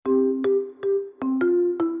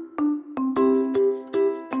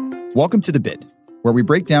Welcome to The Bid, where we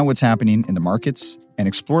break down what's happening in the markets and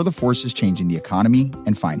explore the forces changing the economy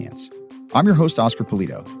and finance. I'm your host, Oscar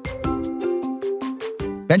Pulido.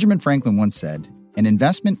 Benjamin Franklin once said, "An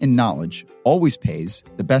investment in knowledge always pays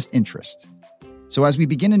the best interest." So as we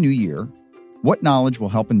begin a new year, what knowledge will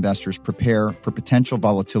help investors prepare for potential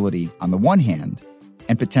volatility on the one hand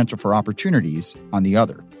and potential for opportunities on the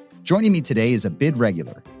other? Joining me today is a Bid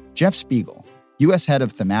regular, Jeff Spiegel, U.S. Head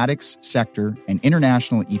of Thematics, Sector, and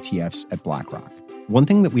International ETFs at BlackRock. One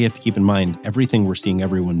thing that we have to keep in mind, everything we're seeing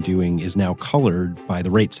everyone doing is now colored by the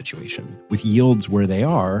rate situation. With yields where they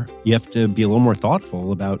are, you have to be a little more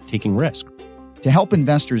thoughtful about taking risk. To help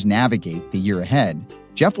investors navigate the year ahead,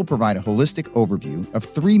 Jeff will provide a holistic overview of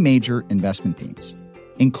three major investment themes,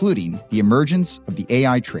 including the emergence of the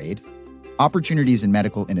AI trade, opportunities in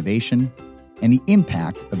medical innovation, and the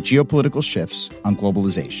impact of geopolitical shifts on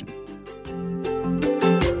globalization.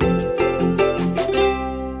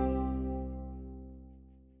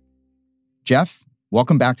 Jeff,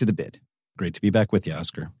 welcome back to The Bid. Great to be back with you,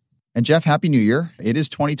 Oscar. And Jeff, Happy New Year. It is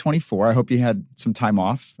 2024. I hope you had some time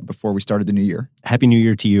off before we started the new year. Happy New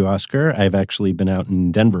Year to you, Oscar. I've actually been out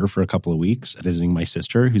in Denver for a couple of weeks visiting my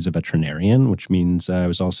sister, who's a veterinarian, which means I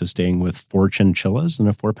was also staying with 4 chinchillas and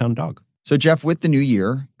a 4-pound dog. So Jeff, with the new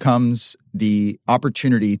year comes the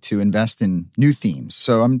opportunity to invest in new themes.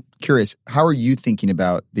 So I'm curious, how are you thinking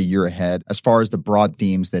about the year ahead as far as the broad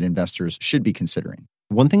themes that investors should be considering?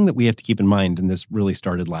 One thing that we have to keep in mind, and this really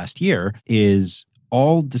started last year, is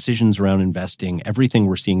all decisions around investing, everything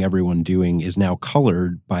we're seeing everyone doing is now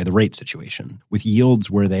colored by the rate situation. With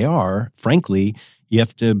yields where they are, frankly, you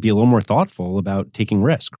have to be a little more thoughtful about taking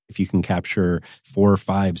risk. If you can capture 4,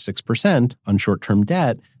 5, 6% on short-term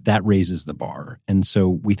debt, that raises the bar. And so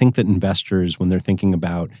we think that investors, when they're thinking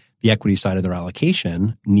about the equity side of their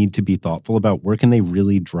allocation, need to be thoughtful about where can they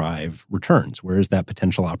really drive returns? Where is that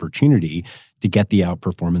potential opportunity to get the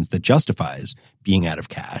outperformance that justifies being out of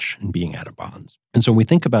cash and being out of bonds? And so when we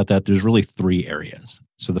think about that, there's really 3 areas.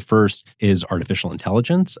 So the first is artificial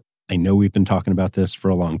intelligence. I know we've been talking about this for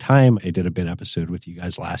a long time. I did a bit episode with you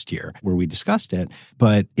guys last year where we discussed it,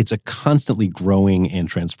 but it's a constantly growing and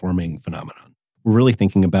transforming phenomenon. We're really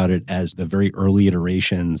thinking about it as the very early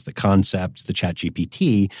iterations, the concepts, the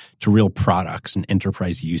ChatGPT, to real products and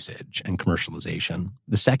enterprise usage and commercialization.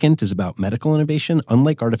 The second is about medical innovation.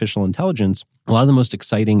 Unlike artificial intelligence, a lot of the most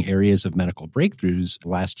exciting areas of medical breakthroughs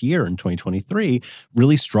last year in 2023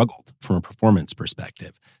 really struggled from a performance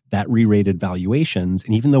perspective. That re-rated valuations,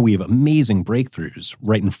 and even though we have amazing breakthroughs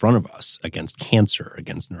right in front of us against cancer,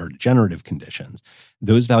 against neurodegenerative conditions,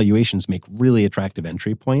 those valuations make really attractive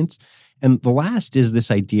entry points. And the last is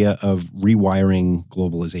this idea of rewiring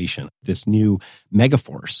globalization, this new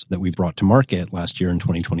megaforce that we've brought to market last year in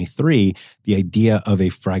 2023. The idea of a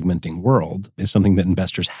fragmenting world is something that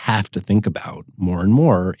investors have to think about more and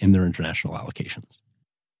more in their international allocations.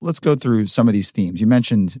 Let's go through some of these themes. You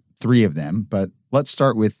mentioned 3 of them, but let's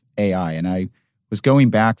start with AI. And I was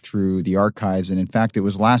going back through the archives, and in fact, it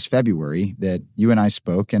was last February that you and I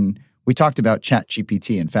spoke, and we talked about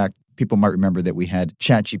ChatGPT. In fact, people might remember that we had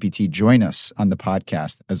ChatGPT join us on the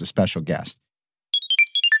podcast as a special guest.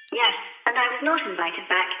 Yes, and I was not invited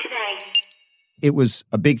back today. It was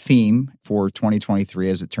a big theme for 2023,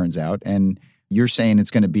 as it turns out, and you're saying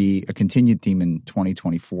it's going to be a continued theme in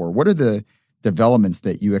 2024. What are the developments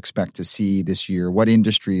that you expect to see this year? What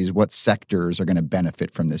industries, what sectors are going to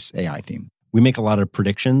benefit from this AI theme? We make a lot of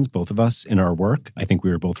predictions, both of us, in our work. I think we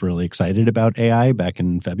were both really excited about AI back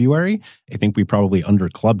in February. I think we probably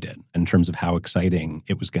underclubbed it in terms of how exciting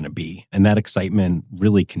it was going to be. And that excitement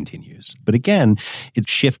really continues. But again,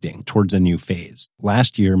 it's shifting towards a new phase.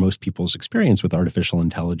 Last year, most people's experience with artificial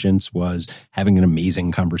intelligence was having an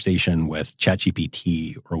amazing conversation with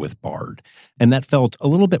ChatGPT or with Bard. And that felt a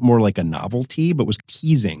little bit more like a novelty, but was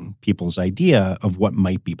teasing people's idea of what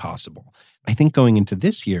might be possible. I think going into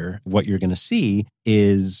this year, what you're going to see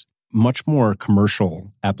is much more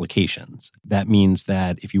commercial applications. That means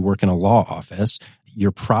that if you work in a law office,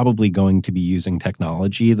 you're probably going to be using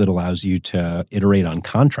technology that allows you to iterate on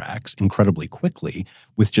contracts incredibly quickly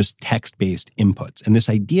with just text-based inputs. And this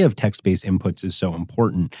idea of text-based inputs is so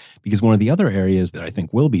important because one of the other areas that I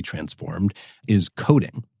think will be transformed is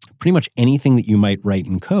coding. Pretty much anything that you might write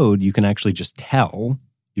in code, you can actually just tell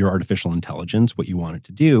your artificial intelligence what you want it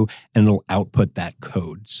to do, and it'll output that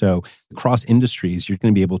code. So across industries, you're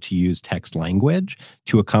going to be able to use text language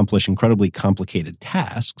to accomplish incredibly complicated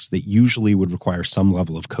tasks that usually would require some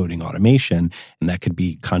level of coding automation. And that could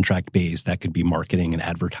be contract-based, that could be marketing and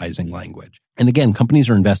advertising language. And again, companies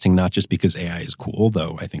are investing not just because AI is cool,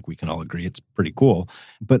 though I think we can all agree it's pretty cool,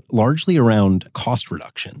 but largely around cost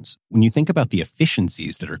reductions. When you think about the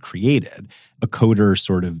efficiencies that are created, a coder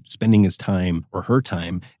sort of spending his time or her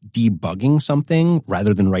time debugging something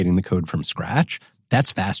rather than writing the code from scratch,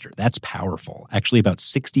 that's faster. That's powerful. Actually, about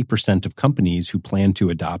 60% of companies who plan to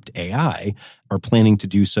adopt AI are planning to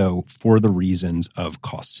do so for the reasons of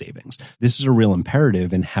cost savings. This is a real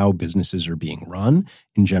imperative in how businesses are being run,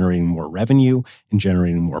 in generating more revenue, in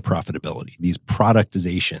generating more profitability. These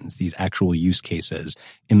productizations, these actual use cases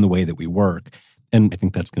in the way that we work. And I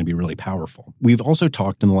think that's going to be really powerful. We've also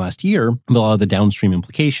talked in the last year about a lot of the downstream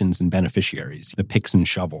implications and beneficiaries, the picks and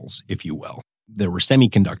shovels, if you will. There were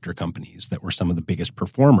semiconductor companies that were some of the biggest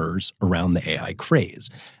performers around the AI craze.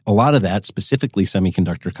 A lot of that, specifically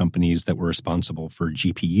semiconductor companies that were responsible for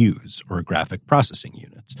GPUs or graphic processing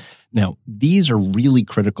units. Now, these are really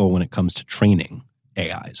critical when it comes to training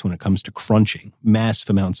AIs, when it comes to crunching massive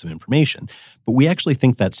amounts of information. But we actually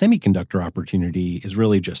think that semiconductor opportunity is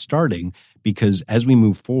really just starting because as we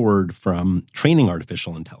move forward from training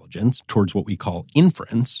artificial intelligence towards what we call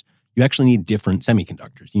inference, you actually need different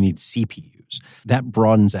semiconductors. You need CPUs. That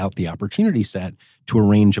broadens out the opportunity set to a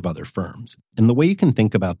range of other firms. And the way you can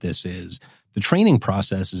think about this is the training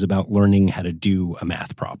process is about learning how to do a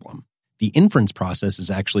math problem. The inference process is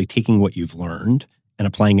actually taking what you've learned and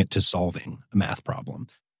applying it to solving a math problem.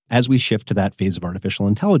 As we shift to that phase of artificial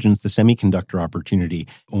intelligence, the semiconductor opportunity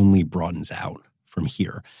only broadens out from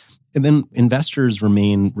here. And then investors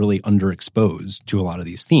remain really underexposed to a lot of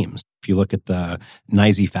these themes. If you look at the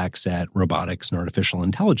NYSE FactSet Robotics and Artificial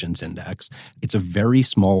Intelligence Index, it's a very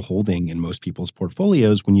small holding in most people's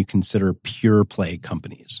portfolios when you consider pure play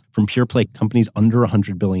companies. From pure play companies under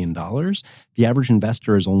 $100 billion, the average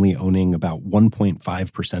investor is only owning about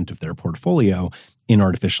 1.5% of their portfolio in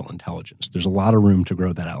artificial intelligence. There's a lot of room to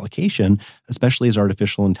grow that allocation, especially as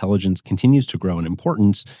artificial intelligence continues to grow in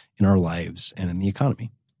importance in our lives and in the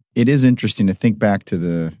economy. It is interesting to think back to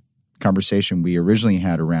the conversation we originally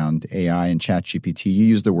had around AI and ChatGPT. You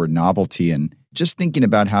used the word novelty, and just thinking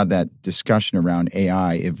about how that discussion around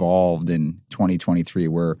AI evolved in 2023,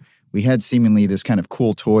 where we had seemingly this kind of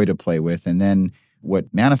cool toy to play with, and then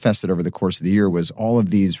what manifested over the course of the year was all of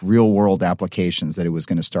these real-world applications that it was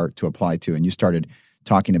going to start to apply to, and you started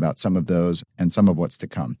talking about some of those and some of what's to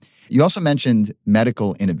come. You also mentioned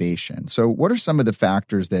medical innovation. So what are some of the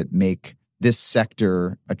factors that make this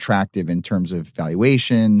sector attractive in terms of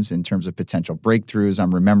valuations, in terms of potential breakthroughs?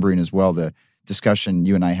 I'm remembering as well the discussion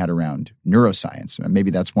you and I had around neuroscience. Maybe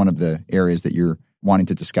that's one of the areas that you're wanting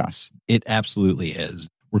to discuss. It absolutely is.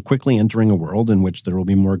 We're quickly entering a world in which there will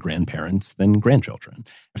be more grandparents than grandchildren.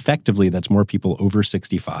 Effectively, that's more people over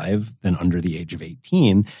 65 than under the age of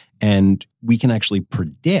 18. And we can actually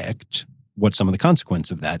predict what some of the consequence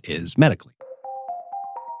of that is medically.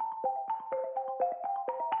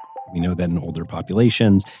 We know that in older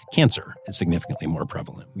populations, cancer is significantly more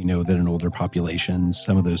prevalent. We know that in older populations,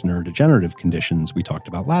 some of those neurodegenerative conditions we talked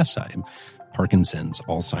about last time, Parkinson's,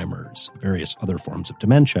 Alzheimer's, various other forms of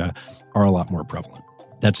dementia, are a lot more prevalent.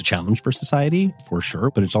 That's a challenge for society, for sure,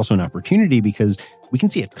 but it's also an opportunity because we can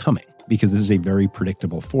see it coming, because this is a very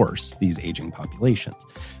predictable force, these aging populations.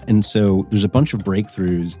 And so there's a bunch of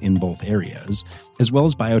breakthroughs in both areas, as well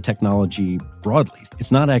as biotechnology broadly.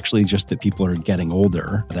 It's not actually just that people are getting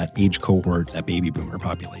older, that age cohort, that baby boomer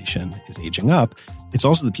population is aging up. It's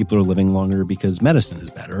also that people are living longer because medicine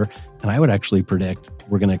is better. And I would actually predict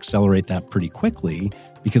we're going to accelerate that pretty quickly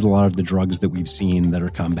because a lot of the drugs that we've seen that are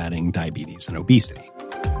combating diabetes and obesity.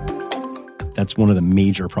 That's one of the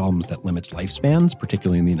major problems that limits lifespans,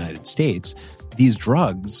 particularly in the United States. These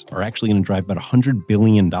drugs are actually going to drive about $100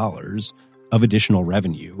 billion of additional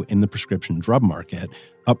revenue in the prescription drug market,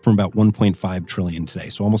 up from about $1.5 trillion today.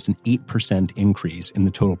 So almost an 8% increase in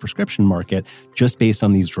the total prescription market just based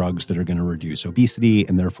on these drugs that are going to reduce obesity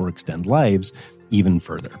and therefore extend lives even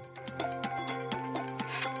further.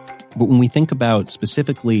 But when we think about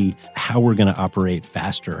specifically how we're going to operate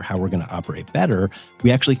faster, how we're going to operate better,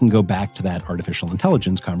 we actually can go back to that artificial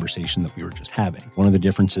intelligence conversation that we were just having. One of the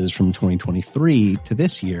differences from 2023 to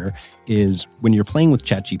this year is when you're playing with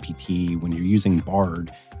ChatGPT, when you're using Bard,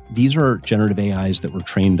 these are generative AIs that were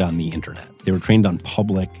trained on the internet. They were trained on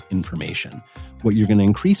public information. What you're going to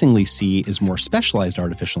increasingly see is more specialized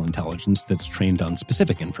artificial intelligence that's trained on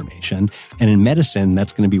specific information. And in medicine,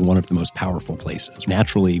 that's going to be one of the most powerful places.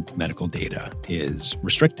 Naturally, medical data is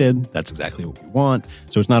restricted. That's exactly what we want.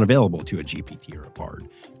 So it's not available to a GPT or a Bard.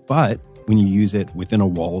 But when you use it within a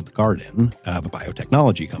walled garden of a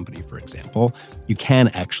biotechnology company, for example, you can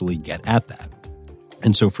actually get at that.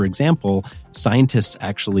 And so, for example, scientists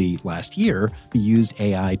actually last year used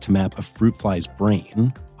AI to map a fruit fly's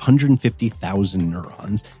brain, 150,000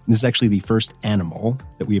 neurons. And this is actually the first animal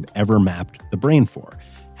that we have ever mapped the brain for.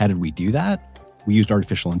 How did we do that? We used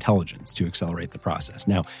artificial intelligence to accelerate the process.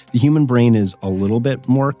 Now, the human brain is a little bit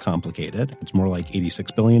more complicated. It's more like 86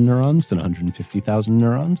 billion neurons than 150,000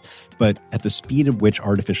 neurons. But at the speed at which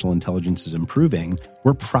artificial intelligence is improving,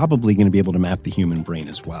 we're probably going to be able to map the human brain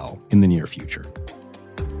as well in the near future.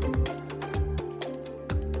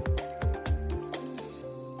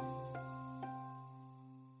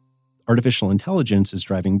 Artificial intelligence is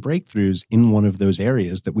driving breakthroughs in one of those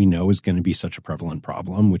areas that we know is going to be such a prevalent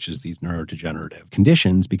problem, which is these neurodegenerative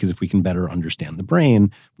conditions, because if we can better understand the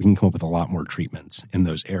brain, we can come up with a lot more treatments in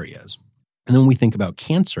those areas. And then when we think about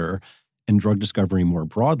cancer and drug discovery more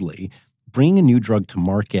broadly, bringing a new drug to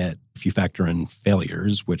market, if you factor in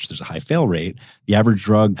failures, which there's a high fail rate, the average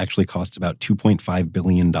drug actually costs about $2.5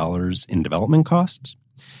 billion in development costs.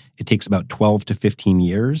 It takes about 12 to 15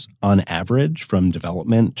 years on average from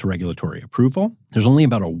development to regulatory approval. There's only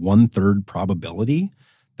about a 1/3 probability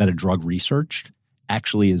that a drug researched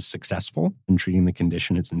actually is successful in treating the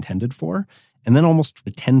condition it's intended for, and then almost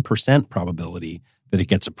a 10% probability that it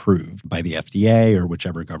gets approved by the FDA or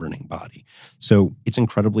whichever governing body. So it's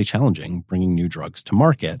incredibly challenging bringing new drugs to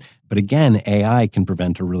market. But again, AI can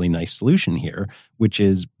prevent a really nice solution here, which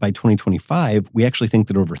is by 2025, we actually think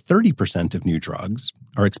that over 30% of new drugs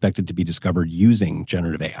are expected to be discovered using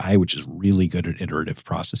generative AI, which is really good at iterative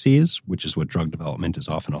processes, which is what drug development is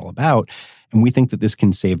often all about. And we think that this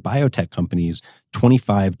can save biotech companies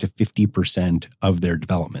 25 to 50% of their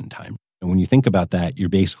development time. And when you think about that, you're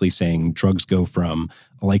basically saying drugs go from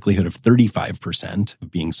a likelihood of 35%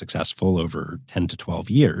 of being successful over 10 to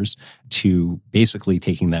 12 years to basically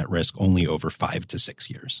taking that risk only over 5 to 6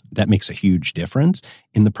 years. That makes a huge difference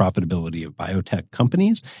in the profitability of biotech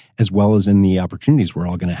companies, as well as in the opportunities we're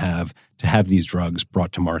all going to have these drugs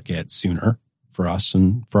brought to market sooner for us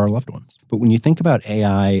and for our loved ones. But when you think about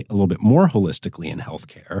AI a little bit more holistically in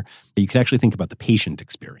healthcare, you could actually think about the patient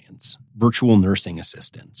experience, virtual nursing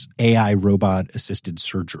assistants, AI robot-assisted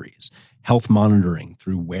surgeries, health monitoring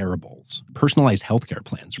through wearables, personalized healthcare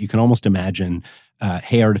plans. You can almost imagine,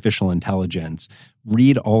 hey, artificial intelligence,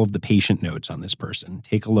 read all of the patient notes on this person,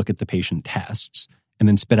 take a look at the patient tests, and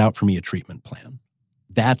then spit out for me a treatment plan.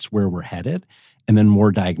 That's where we're headed. And then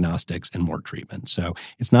more diagnostics and more treatment. So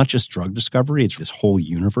it's not just drug discovery, it's this whole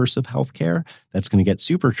universe of healthcare that's going to get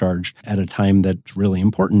supercharged at a time that's really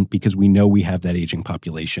important because we know we have that aging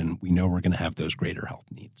population. We know we're going to have those greater health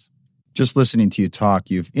needs. Just listening to you talk,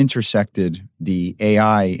 you've intersected the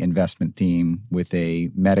AI investment theme with a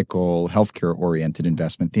medical healthcare-oriented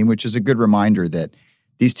investment theme, which is a good reminder that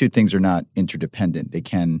these two things are not interdependent. They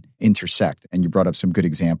can intersect. And you brought up some good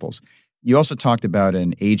examples. You also talked about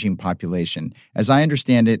an aging population. As I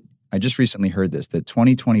understand it, I just recently heard this, that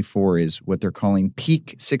 2024 is what they're calling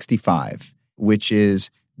peak 65, which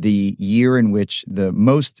is the year in which the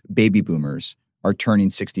most baby boomers are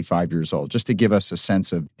turning 65 years old, just to give us a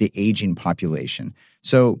sense of the aging population.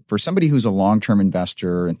 So for somebody who's a long-term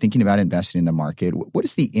investor and thinking about investing in the market, what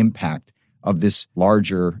is the impact of this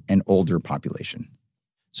larger and older population?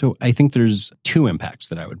 So I think there's two impacts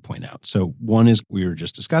that I would point out. So one is we were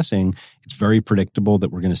just discussing, it's very predictable that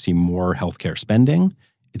we're going to see more healthcare spending.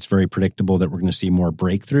 It's very predictable that we're going to see more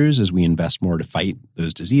breakthroughs as we invest more to fight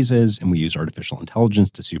those diseases and we use artificial intelligence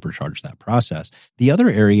to supercharge that process. The other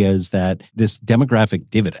area is that this demographic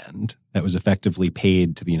dividend that was effectively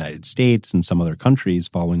paid to the United States and some other countries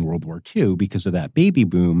following World War II because of that baby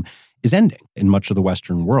boom is ending in much of the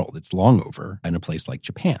Western world. It's long over in a place like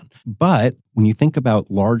Japan. But when you think about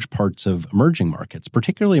large parts of emerging markets,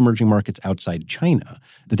 particularly emerging markets outside China,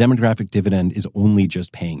 the demographic dividend is only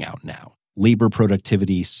just paying out now. Labor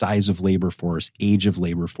productivity, size of labor force, age of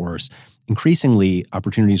labor force, increasingly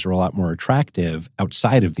opportunities are a lot more attractive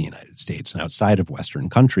outside of the United States and outside of Western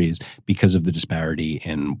countries because of the disparity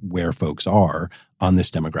in where folks are on this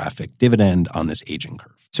demographic dividend, on this aging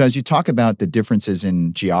curve. So as you talk about the differences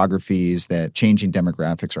in geographies that changing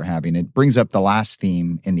demographics are having, it brings up the last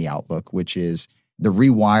theme in the outlook, which is the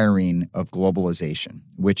rewiring of globalization,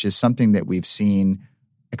 which is something that we've seen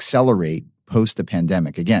accelerate post the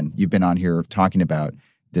pandemic. Again, you've been on here talking about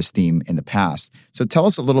this theme in the past. So tell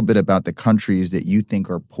us a little bit about the countries that you think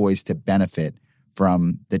are poised to benefit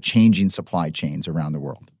from the changing supply chains around the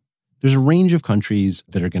world. There's a range of countries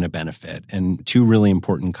that are going to benefit, and two really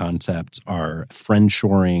important concepts are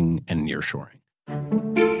friendshoring and nearshoring.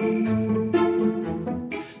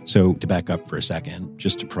 So to back up for a second,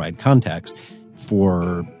 just to provide context,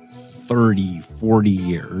 for 30, 40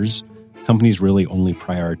 years, companies really only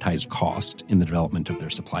prioritized cost in the development of their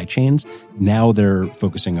supply chains. Now they're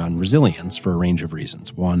focusing on resilience for a range of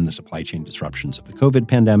reasons. One, the supply chain disruptions of the COVID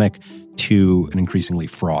pandemic. Two, an increasingly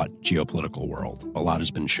fraught geopolitical world. A lot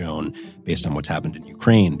has been shown based on what's happened in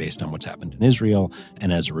Ukraine, based on what's happened in Israel.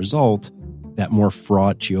 And as a result, that more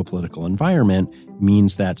fraught geopolitical environment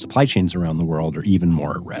means that supply chains around the world are even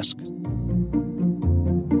more at risk.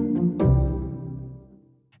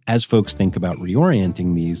 As folks think about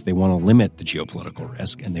reorienting these, they want to limit the geopolitical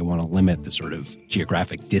risk and they want to limit the sort of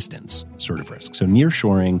geographic distance sort of risk. So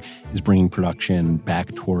nearshoring is bringing production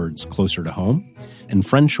back towards closer to home. And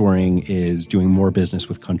friendshoring is doing more business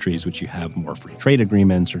with countries which you have more free trade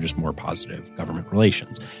agreements or just more positive government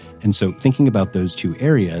relations. And so thinking about those two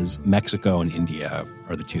areas, Mexico and India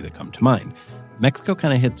are the two that come to mind. Mexico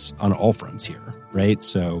kind of hits on all fronts here, right?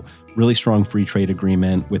 So really strong free trade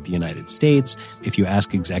agreement with the United States. If you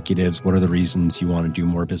ask executives, what are the reasons you want to do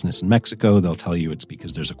more business in Mexico? They'll tell you it's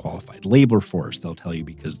because there's a qualified labor force. They'll tell you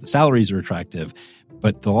because the salaries are attractive.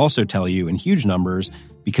 But they'll also tell you in huge numbers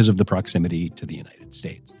because of the proximity to the United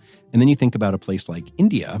States. And then you think about a place like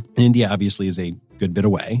India. And India obviously is a good bit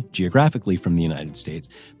away geographically from the United States.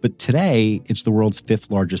 But today, it's the world's fifth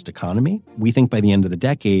largest economy. We think by the end of the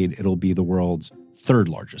decade, it'll be the world's third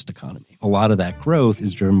largest economy. A lot of that growth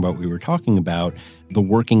is driven by what we were talking about, the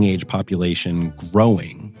working age population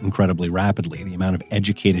growing incredibly rapidly, the amount of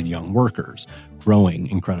educated young workers growing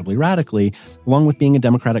incredibly radically, along with being a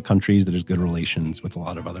democratic country that has good relations with a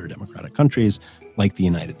lot of other democratic countries like the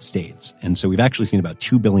United States. And so we've actually seen about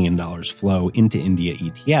 $2 billion flow into India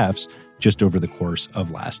ETFs just over the course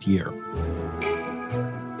of last year.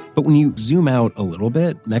 But when you zoom out a little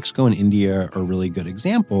bit, Mexico and India are really good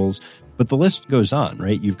examples, but the list goes on,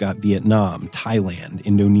 right? You've got Vietnam, Thailand,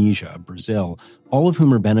 Indonesia, Brazil, all of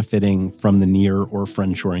whom are benefiting from the near or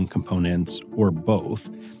friendshoring components or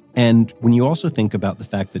both. And when you also think about the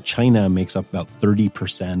fact that China makes up about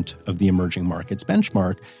 30% of the emerging markets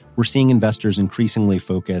benchmark, we're seeing investors increasingly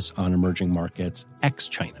focus on emerging markets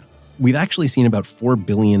ex-China. We've actually seen about $4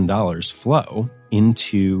 billion flow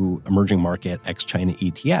into emerging market ex-China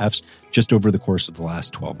ETFs just over the course of the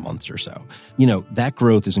last 12 months or so. You know, that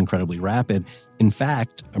growth is incredibly rapid. In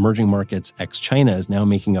fact, emerging markets ex-China is now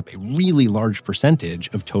making up a really large percentage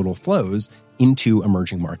of total flows into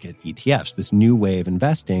emerging market ETFs, this new way of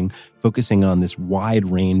investing, focusing on this wide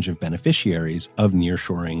range of beneficiaries of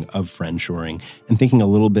nearshoring, of friendshoring, and thinking a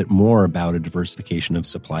little bit more about a diversification of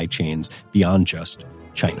supply chains beyond just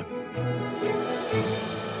China.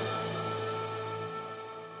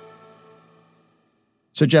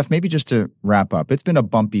 So, Jeff, maybe just to wrap up, it's been a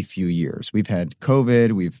bumpy few years. We've had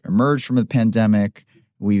COVID, we've emerged from the pandemic,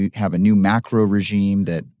 we have a new macro regime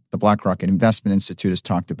that the BlackRock Investment Institute has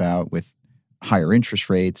talked about with higher interest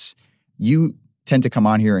rates. You tend to come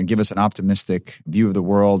on here and give us an optimistic view of the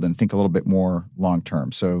world and think a little bit more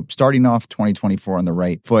long-term. So starting off 2024 on the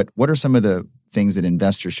right foot, what are some of the things that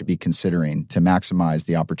investors should be considering to maximize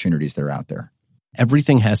the opportunities that are out there?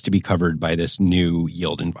 Everything has to be covered by this new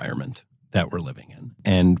yield environment that we're living in.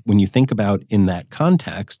 And when you think about in that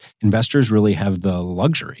context, investors really have the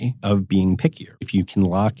luxury of being pickier. If you can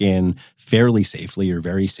lock in fairly safely or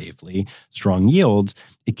very safely strong yields,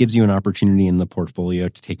 it gives you an opportunity in the portfolio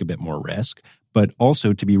to take a bit more risk, but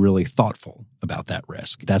also to be really thoughtful about that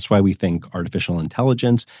risk. That's why we think artificial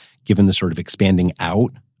intelligence, given the sort of expanding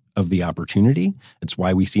out of the opportunity. It's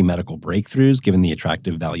why we see medical breakthroughs, given the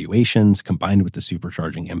attractive valuations, combined with the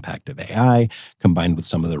supercharging impact of AI, combined with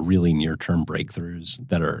some of the really near-term breakthroughs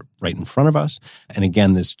that are right in front of us. And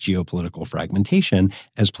again, this geopolitical fragmentation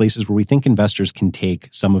as places where we think investors can take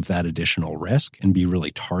some of that additional risk and be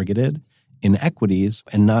really targeted in equities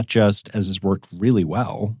and not just, as has worked really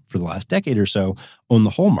well for the last decade or so, own the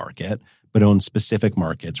whole market, but own specific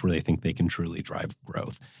markets where they think they can truly drive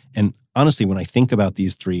growth. And honestly, when I think about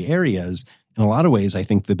these three areas, in a lot of ways, I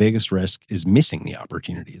think the biggest risk is missing the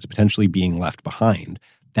opportunities, potentially being left behind.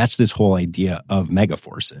 That's this whole idea of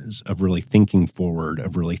megaforces, of really thinking forward,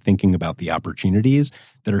 of really thinking about the opportunities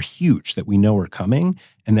that are huge, that we know are coming,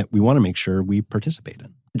 and that we want to make sure we participate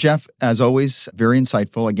in. Jeff, as always, very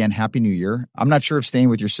insightful. Again, Happy New Year. I'm not sure if staying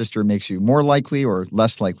with your sister makes you more likely or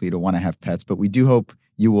less likely to want to have pets, but we do hope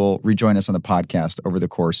you will rejoin us on the podcast over the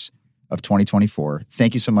course of 2024.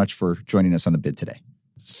 Thank you so much for joining us on The Bid today.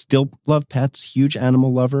 Still love pets, huge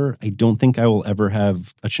animal lover. I don't think I will ever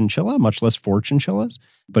have a chinchilla, much less 4 chinchillas,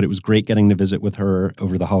 but it was great getting to visit with her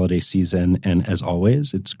over the holiday season. And as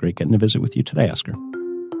always, it's great getting to visit with you today, Oscar.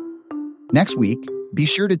 Next week, be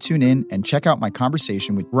sure to tune in and check out my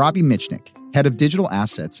conversation with Robbie Mitchnick, head of digital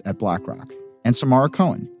assets at BlackRock, and Samara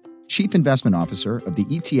Cohen, chief investment officer of the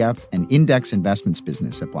ETF and index investments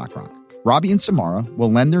business at BlackRock. Robbie and Samara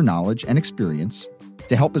will lend their knowledge and experience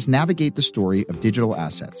to help us navigate the story of digital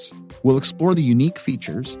assets. We'll explore the unique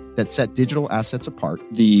features that set digital assets apart.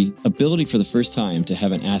 The ability for the first time to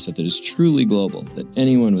have an asset that is truly global, that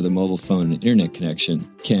anyone with a mobile phone and internet connection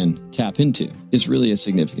can tap into, is really a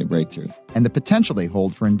significant breakthrough. And the potential they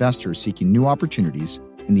hold for investors seeking new opportunities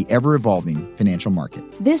in the ever-evolving financial market.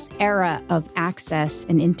 This era of access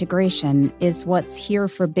and integration is what's here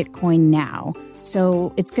for Bitcoin now.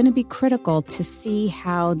 So it's going to be critical to see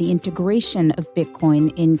how the integration of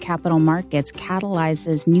Bitcoin in capital markets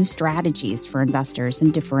catalyzes new strategies for investors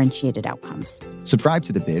and differentiated outcomes. Subscribe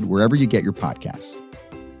to The Bid wherever you get your podcasts.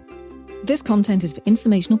 This content is for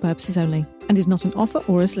informational purposes only and is not an offer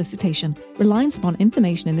or a solicitation. Reliance upon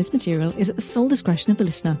information in this material is at the sole discretion of the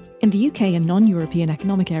listener. In the UK and non-European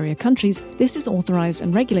Economic Area countries, this is authorised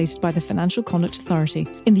and regulated by the Financial Conduct Authority.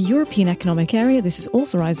 In the European Economic Area, this is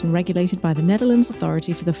authorised and regulated by the Netherlands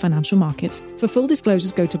Authority for the Financial Markets. For full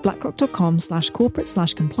disclosures, go to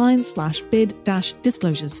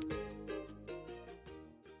blackrock.com/corporate/compliance/bid-disclosures.